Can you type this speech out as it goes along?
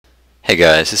Hey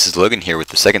guys, this is Logan here with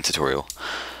the second tutorial,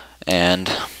 and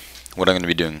what I'm going to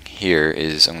be doing here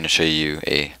is I'm going to show you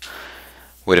a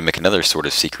way to make another sort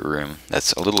of secret room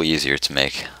that's a little easier to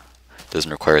make. It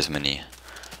doesn't require as many.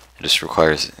 It just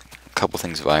requires a couple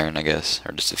things of iron, I guess,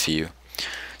 or just a few.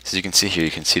 So as you can see here,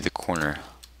 you can see the corner,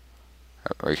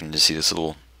 or you can just see this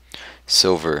little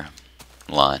silver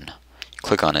line. You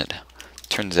click on it. It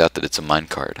turns out that it's a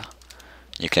minecart.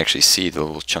 You can actually see the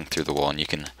little chunk through the wall, and you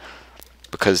can,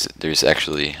 because there's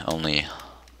actually only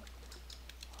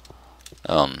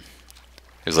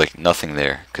there's like nothing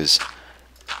there, because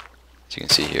as you can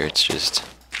see here, it's just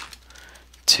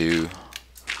two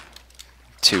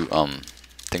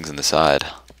things on the side.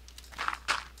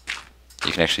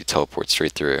 You can actually teleport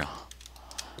straight through,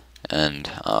 and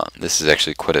this is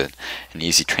actually quite an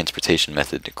easy transportation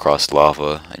method across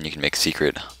lava, and you can make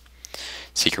secret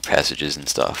passages and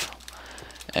stuff.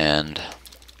 And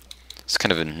it's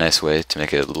kind of a nice way to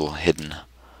make a little hidden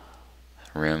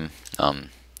room.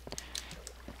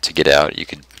 To get out, you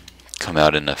could come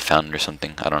out in a fountain or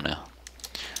something. I don't know.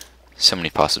 So many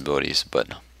possibilities, but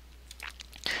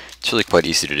it's really quite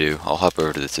easy to do. I'll hop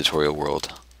over to the tutorial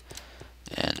world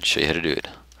and show you how to do it.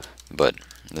 But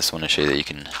I just want to show you that you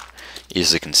can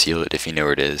easily conceal it if you know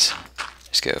where it is.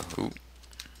 Just go, ooh.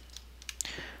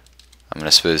 I'm going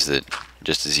to suppose that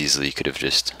just as easily you could have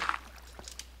just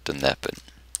done that, but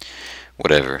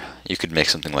whatever. You could make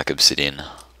something like obsidian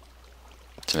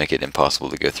to make it impossible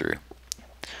to go through,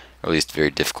 or at least very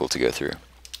difficult to go through.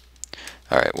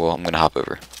 Alright, well, I'm going to hop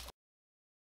over.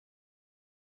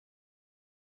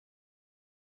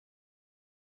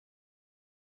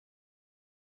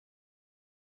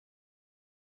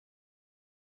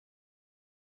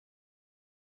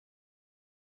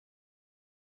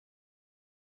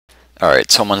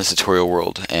 Alright, so I'm on the tutorial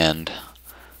world, and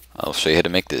I'll show you how to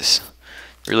make this.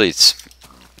 Really, it's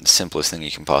the simplest thing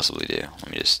you can possibly do. Let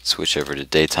me just switch over to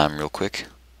daytime real quick.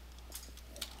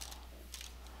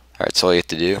 Alright, so all you have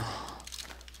to do,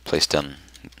 place down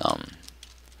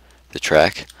the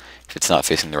track. If it's not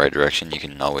facing the right direction, you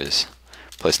can always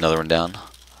place another one down,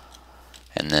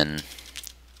 and then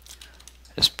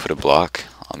just put a block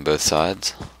on both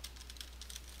sides,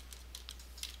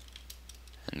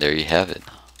 and there you have it.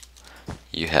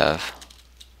 You have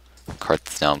a cart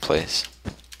that's now in place.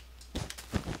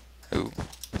 Ooh.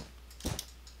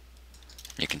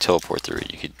 You can teleport through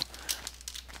it. You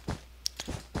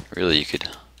could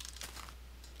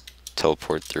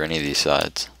teleport through any of these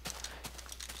sides.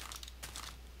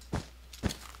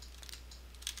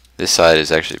 This side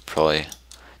is actually probably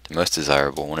the most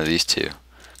desirable, one of these two,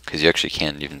 because you actually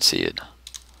can't even see it.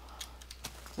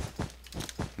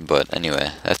 But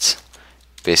anyway, that's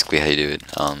basically how you do it.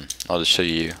 I'll just show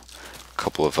you a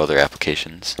couple of other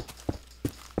applications.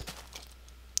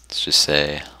 Let's just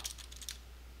say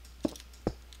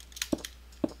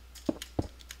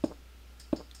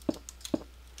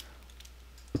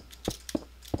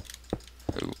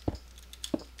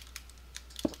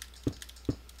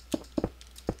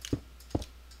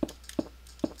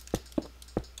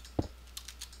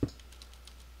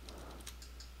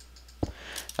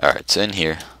alright, so in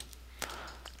here,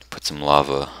 put some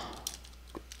lava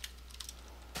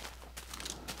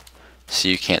so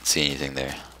you can't see anything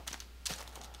there.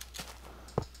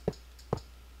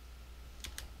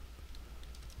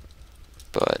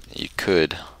 But you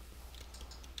could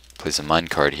place a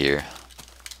minecart here.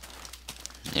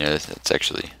 You know, that's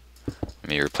actually, let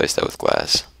me replace that with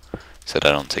glass so that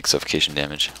I don't take suffocation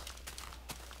damage.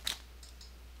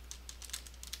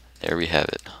 There we have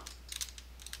it.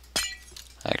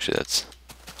 Actually, that's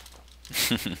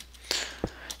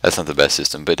that's not the best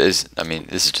system, but I mean,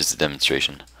 this is just a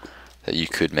demonstration that you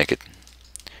could make a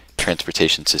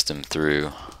transportation system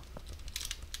through.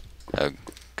 Oh,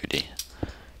 goody.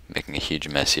 Making a huge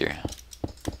mess here.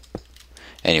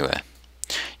 Anyway,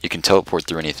 you can teleport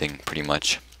through anything pretty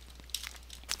much.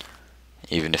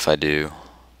 Even if I do,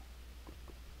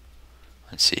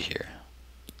 let's see here.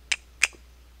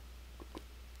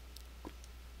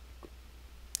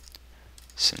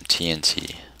 Some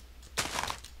TNT.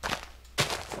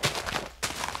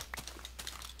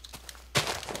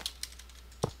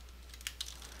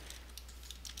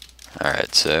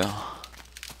 Alright, so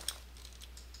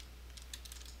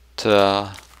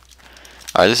ta-da!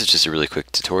 Alright, this is just a really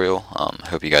quick tutorial. I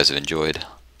hope you guys have enjoyed.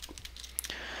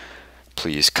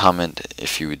 Please comment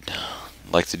if you would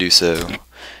like to do so,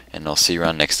 and I'll see you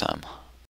around next time.